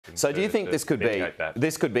So do you think this could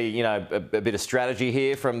be, you know, a bit of strategy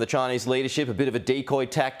here from the Chinese leadership, a bit of a decoy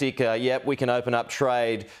tactic? Yep, we can open up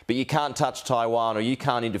trade, but you can't touch Taiwan or you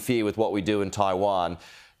can't interfere with what we do in Taiwan.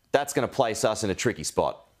 That's going to place us in a tricky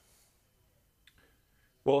spot.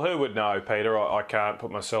 Well, who would know, Peter? I can't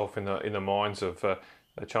put myself in the minds of the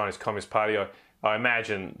Chinese Communist Party. I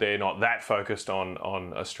imagine they're not that focused on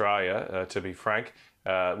Australia, to be frank,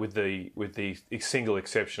 with the single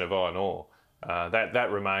exception of iron ore.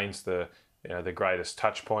 That remains the greatest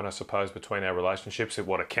touch point, I suppose, between our relationships.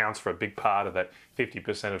 What accounts for a big part of that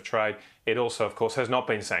 50% of trade. It also, of course, has not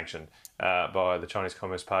been sanctioned by the Chinese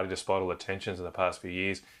Communist Party, despite all the tensions in the past few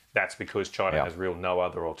years. That's because China has no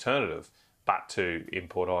other alternative but to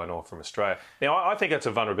import iron ore from Australia. Now, I think that's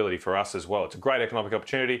a vulnerability for us as well. It's a great economic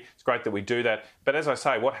opportunity. It's great that we do that. But as I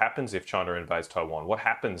say, what happens if China invades Taiwan? What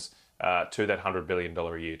happens to that $100 billion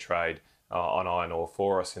a year trade on iron ore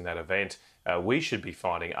for us in that event? We should be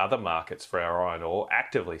finding other markets for our iron ore,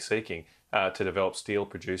 actively seeking to develop steel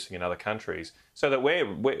producing in other countries, so that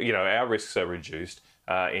our risks are reduced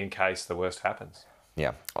in case the worst happens.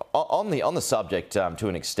 Yeah. On the subject, to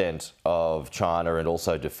an extent, of China and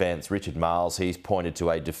also defence, Richard Marles, he's pointed to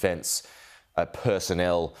a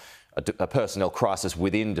personnel crisis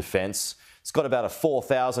within defence. It's got about a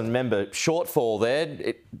 4,000 member shortfall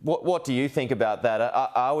there. What do you think about that?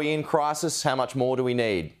 Are we in crisis? How much more do we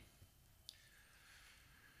need?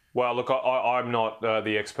 Well, look, I'm not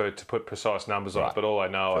the expert to put precise numbers on it, but all I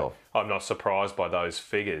know, I'm not surprised by those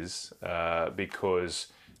figures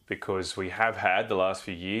because we have had, the last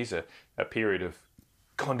few years, a period of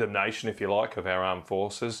condemnation, if you like, of our armed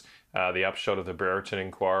forces. The upshot of the Brereton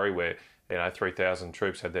inquiry, where 3,000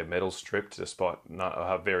 troops had their medals stripped, despite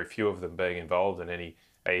very few of them being involved in any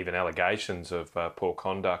even allegations of poor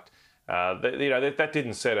conduct. That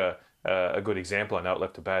didn't set a good example. I know it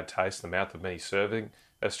left a bad taste in the mouth of many serving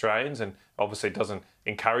Australians, and obviously doesn't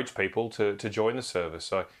encourage people to join the service.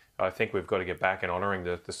 So I think we've got to get back in honouring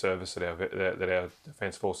the service that our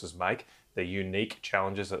Defence Forces make, the unique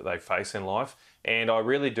challenges that they face in life. And I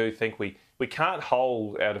really do think we can't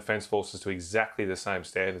hold our Defence Forces to exactly the same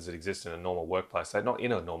standards that exist in a normal workplace. They're not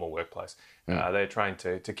in a normal workplace. They're trained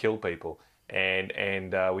to kill people.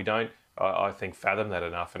 And we don't, I think, fathom that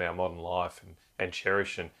enough in our modern life and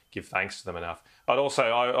cherish and give thanks to them enough. I'd also,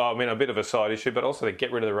 I mean, a bit of a side issue, but also to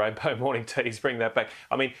get rid of the rainbow morning teas, bring that back.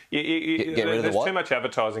 I mean, there's too much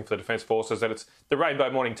advertising for the Defence Forces that it's the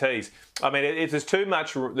rainbow morning teas. I mean, there's too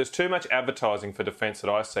much advertising for Defence that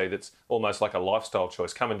I see that's almost like a lifestyle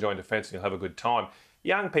choice. Come and join Defence and you'll have a good time.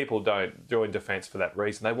 Young people don't join Defence for that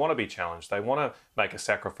reason. They want to be challenged. They want to make a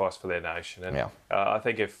sacrifice for their nation. And I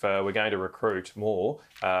think if we're going to recruit more,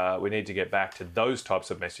 we need to get back to those types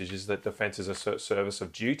of messages, that Defence is a service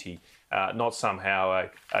of duty, not somehow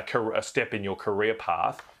a step in your career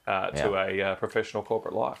path to a professional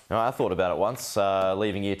corporate life. No, I thought about it once,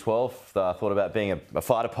 leaving Year 12. I thought about being a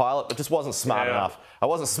fighter pilot, but just wasn't smart enough. I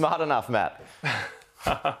wasn't smart enough, Matt.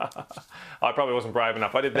 I probably wasn't brave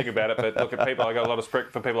enough. I did think about it, but look at people. I got a lot of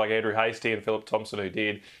respect for people like Andrew Hastie and Philip Thompson who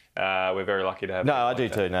did. We're very lucky to have. No, I do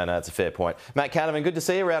too. No, it's a fair point. Matt Canavan, good to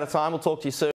see you. We're out of time. We'll talk to you soon.